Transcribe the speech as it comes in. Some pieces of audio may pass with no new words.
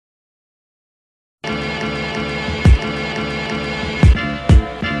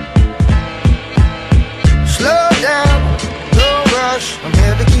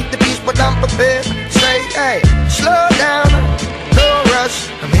prepared. Say, hey, slow down, no rush.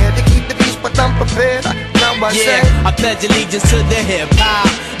 I'm here to keep the peace, but I'm prepared. Now I say, I pledge allegiance to the hip hop.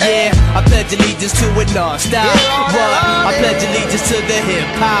 Yeah, I pledge allegiance to it non-stop. What? I pledge allegiance to the hip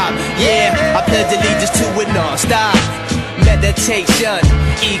hop. Yeah, I pledge allegiance to it non-stop. Meditation,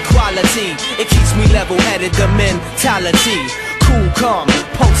 equality, it keeps me level-headed, the mentality. Cool, calm,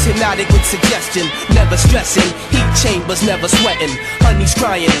 post-hypnotic with suggestion. Never stressing, heat chambers, never sweating. Honey's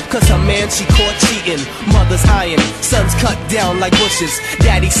crying, cause her man she caught cheating. Mother's iron, sons cut down like bushes.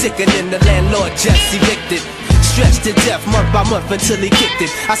 Daddy sicker than the landlord just evicted. Stressed to death month by month until he kicked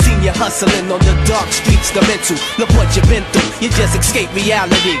it. I seen you hustling on the dark streets, the mental. Look what you've been through, you just escaped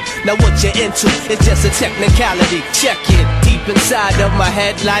reality. Now what you're into is just a technicality. Check it, deep inside of my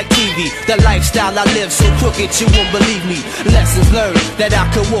head like TV. The lifestyle I live so crooked you won't believe me. Lessons learned that I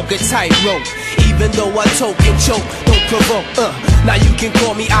can walk a tightrope. Even though I choke and choke, don't provoke. Now you can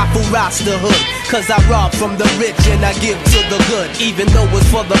call me Apple Rasta Hood, cause I rob from the rich and I give to the good. Even though it's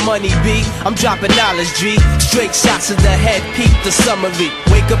for the money, B, I'm dropping knowledge, G. Straight shots to the head, peep the summary.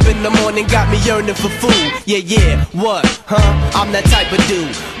 Wake up in the morning, got me yearning for food. Yeah, what, huh? I'm that type of dude.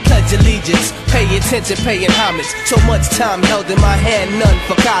 Pledge allegiance, pay attention, paying homage. So much time held in my hand, none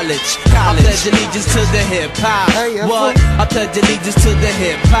for college. I pledge allegiance to the hip hop. What? I pledge allegiance to the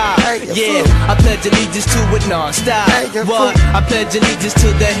hip hop. Yeah, I pledge allegiance to it non-stop. What? I pledge allegiance to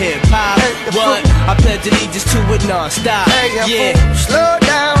the hip hop. What? I pledge allegiance to it non-stop. Yeah, slow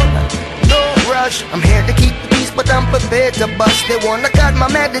down, no rush. I'm here to keep the peace, but I'm prepared to bust. They wanna cut my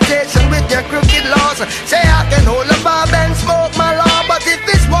meditation with their crooked laws. Say I can hold a bob and smoke my law, but if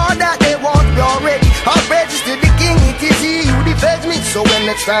it's war that they want, we already outrageous to the king. It is he who defends me. So when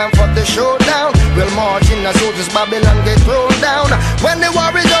it's time for the showdown, we'll march in as soldiers, Babylon get thrown down. When the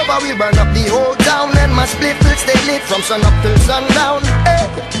war is over, we'll burn up the whole town, and my split will stay lit from sun up till sundown.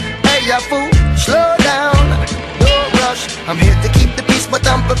 Hey, ya fool, slow down, no rush. I'm here to keep the peace, but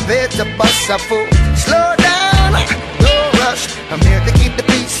I'm prepared to bust a fool. Slow down, no rush. I'm here to keep the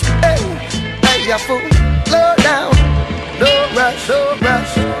peace. Hey, ya fool, slow down, no rush, no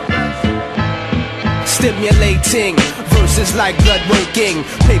rush. Stimulating verses like blood working.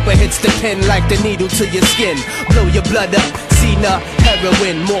 Paper hits the pen like the needle to your skin. Blow your blood up, Cena,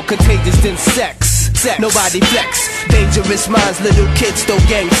 heroin, more contagious than sex. Nobody flex, dangerous minds, little kids throw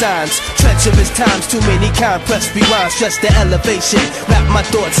gang signs. Treacherous times, too many kind, press rewind, stress the elevation. Wrap my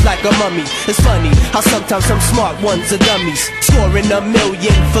thoughts like a mummy. It's funny how sometimes some smart ones are dummies. Scoring a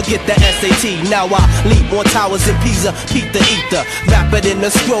million, forget the SAT. Now I leap more towers in Pisa, peep the ether. Wrap it in a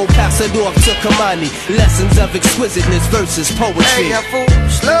scroll, pass it off to Kamani. Lessons of exquisiteness versus poetry. Hey, fool,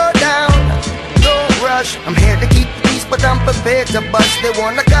 slow down, no rush. I'm here to keep the peace, but I'm prepared to bust. They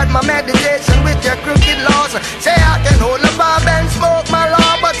wanna cut my meditation with their crooked laws. Say I can hold a bob and smoke my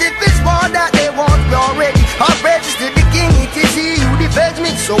law, but if it's war that they want, we already outrageous to the king. It is he who defends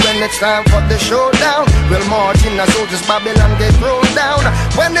me. So when it's time for the showdown, we'll march in as soldiers, Babylon get thrown down.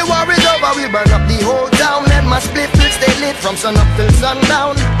 When the war is over, we'll burn up the whole town, and my split will stay lit from sun up till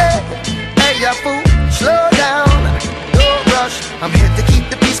sundown. Hey, ya fool, slow down, no rush. I'm here to keep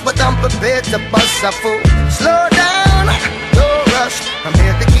the peace, but I'm prepared to bust a fool. Slow down, no rush. I'm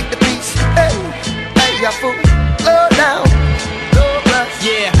here to keep the peace. Hey, ya fool, slow down, no rush.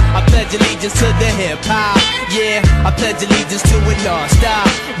 Yeah, I pledge allegiance to the hip hop. Yeah, I pledge allegiance to it non-stop.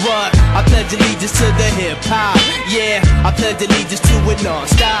 What? I pledge allegiance to the hip hop. Yeah, I pledge allegiance to it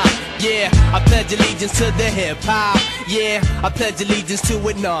non-stop. Yeah, I pledge allegiance to the hip hop. Yeah, I pledge allegiance to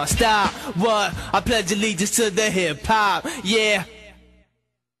it non-stop. What? I pledge allegiance to the hip hop. Yeah.